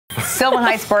Sylvan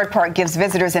Heights Bird Park gives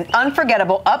visitors an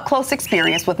unforgettable up-close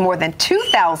experience with more than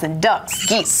 2,000 ducks,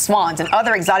 geese, swans, and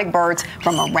other exotic birds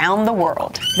from around the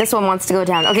world. This one wants to go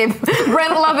down. Okay,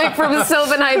 Brent Lubbock from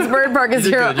Sylvan Heights Bird Park is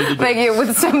here. Thank you,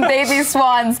 with some baby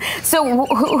swans. So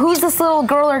who's this little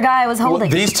girl or guy I was holding?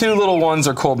 Well, these two little ones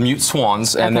are called mute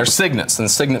swans, and they're cygnets,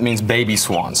 and cygnet means baby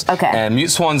swans. Okay. And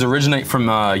mute swans originate from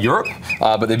Europe,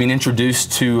 but they've been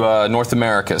introduced to North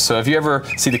America. So if you ever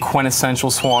see the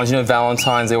quintessential swans, you know,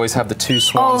 Valentine's, they always have the two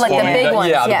swans. Oh, like the big ones.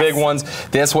 Yeah, yes. the big ones.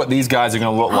 That's what these guys are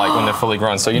going to look like when they're fully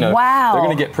grown. So, you know, wow. they're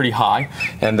going to get pretty high,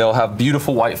 and they'll have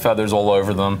beautiful white feathers all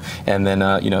over them, and then,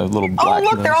 you know, little black.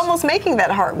 Oh, look, they're almost making that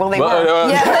heart. Well, they were.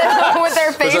 Yeah, with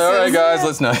their faces. All right, guys,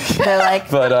 let's know. They're like,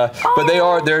 but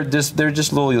they're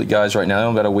just little guys right now.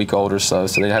 They're about a week old or so,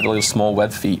 so they have little small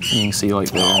web feet. You can see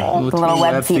like the little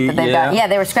web feet that they've got. Yeah,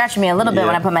 they were scratching me a little bit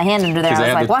when I put my hand under there. I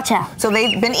was like, watch out. So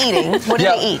they've been eating. What do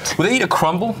they eat? Well, they eat a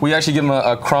crumble. We actually give them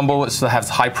a crumble that has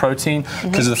high protein,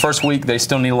 because the first week they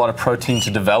still need a lot of protein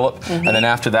to develop, and then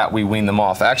after that we wean them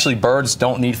off. Actually, birds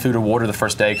don't need food or water the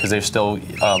first day because they're still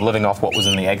living off what was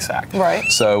in the egg sac. Right.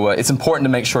 So it's important to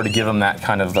make sure to give them that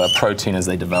kind of protein as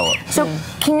they develop. So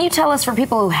can you tell us, for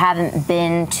people who haven't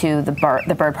been to the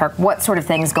bird park, what sort of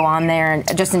things go on there,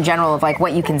 and just in general of like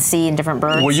what you can see in different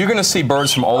birds? Well, you're going to see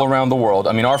birds from all around the world.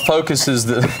 I mean, our focus is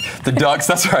the ducks.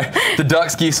 That's right, the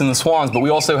ducks, geese, and the swans. But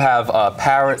we also have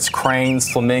parrots,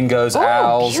 cranes, flamingos,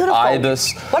 owls, beautiful.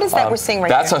 Ibis. What is that we're seeing right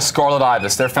That's there? a scarlet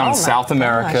ibis. They're found in South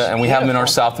America, and we have them in our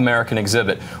South American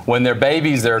exhibit. When they're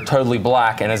babies, they're totally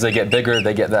black, and as they get bigger,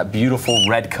 they get that beautiful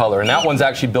red color. And that one's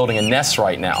actually building a nest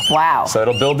right now. Wow. So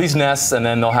it'll build these nests, and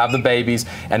then they'll have the babies,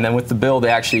 and then with the bill, they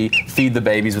actually feed the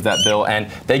babies with that bill, and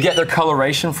they get their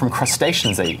coloration from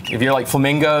crustaceans they eat. If you're like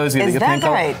flamingos, you get the pink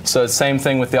color. So it's the same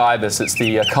thing with the ibis. It's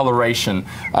the coloration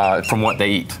from what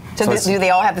they eat. So do they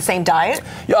all have the same diet?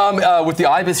 With the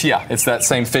ibis, yeah, it's that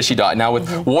same fishy diet. Now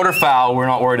with waterfowl, we're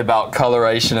not worried about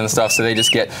coloration and stuff, so they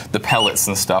just get the pellets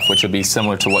and stuff, which would be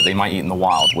similar to what they might eat in the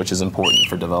wild, which is important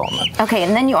for development. Okay,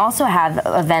 and then you also have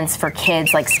events for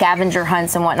kids, like scavenger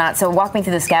hunts and whatnot. So walk me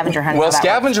through the scavenger hunt. Well,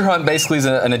 scavenger hunt basically is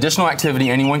an additional activity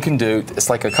anyone can do. It's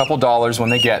like a couple dollars when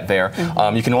they get there.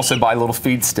 You can also buy little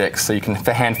feed sticks, so you can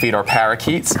hand feed our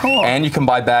parakeets, and you can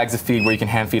buy bags of feed where you can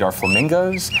hand feed our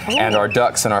flamingos and our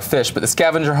ducks and our fish. But the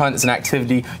scavenger hunt is an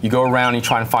activity. You go around, you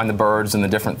try and find the birds and the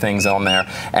different things on there.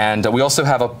 And we also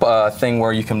have a thing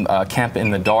where you can camp in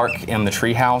the dark in the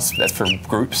treehouse. That's for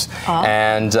groups.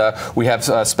 And we have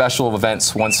special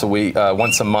events once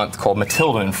a month called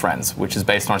Matilda and Friends, which is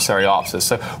based on our Cereopsis.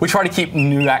 So we try to keep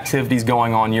new activities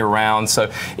going on year round.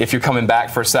 So if you're coming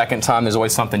back for a second time, there's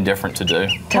always something different to do.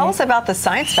 Tell us about the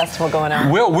Science Festival going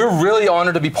on. We're really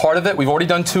honored to be part of it. We've already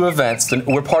done 2 events.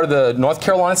 We're part of the North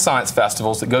Carolina Science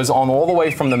Festivals that goes on all the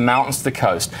way from the mountains to the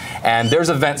coast. And there's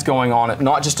events going on,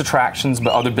 not just attractions,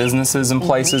 but other businesses and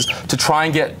places to try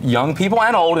and get young people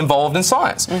and old involved in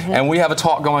science. And we have a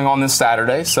talk going on this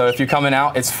Saturday. So if you're coming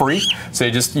out, it's free. So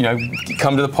you just,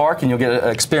 come to the park and you'll get to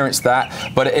experience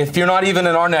that. But if you're not even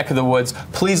in our neck of the woods,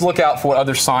 please look out for what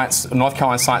other North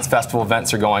Carolina Science Festival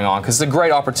events are going on, because it's a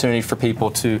great opportunity for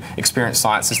people to experience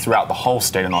sciences throughout the whole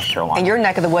state of North Carolina. And your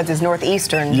neck of the woods is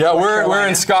northeastern. Yeah, we're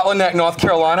in Scotland Neck, North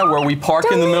Carolina, where we park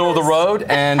in the middle of the road,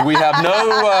 and we have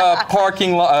no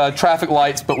parking traffic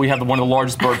lights, but we have one of the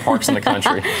largest bird parks in the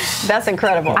country. That's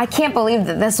incredible. I can't believe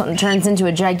that this one turns into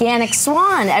a gigantic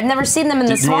swan. I've never seen them in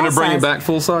the small size. Do you want to bring it back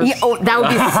full size? Yeah, oh, that would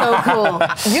be so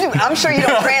cool. I'm sure you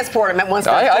don't transport them at once.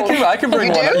 I can bring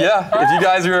one. Yeah, if you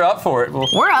guys are up for it.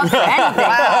 We're up for anything.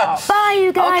 Wow. Bye,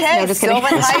 you guys. Okay, no, just kidding.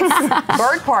 Sylvan Heights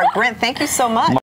Bird Park. Brent, thank you so much.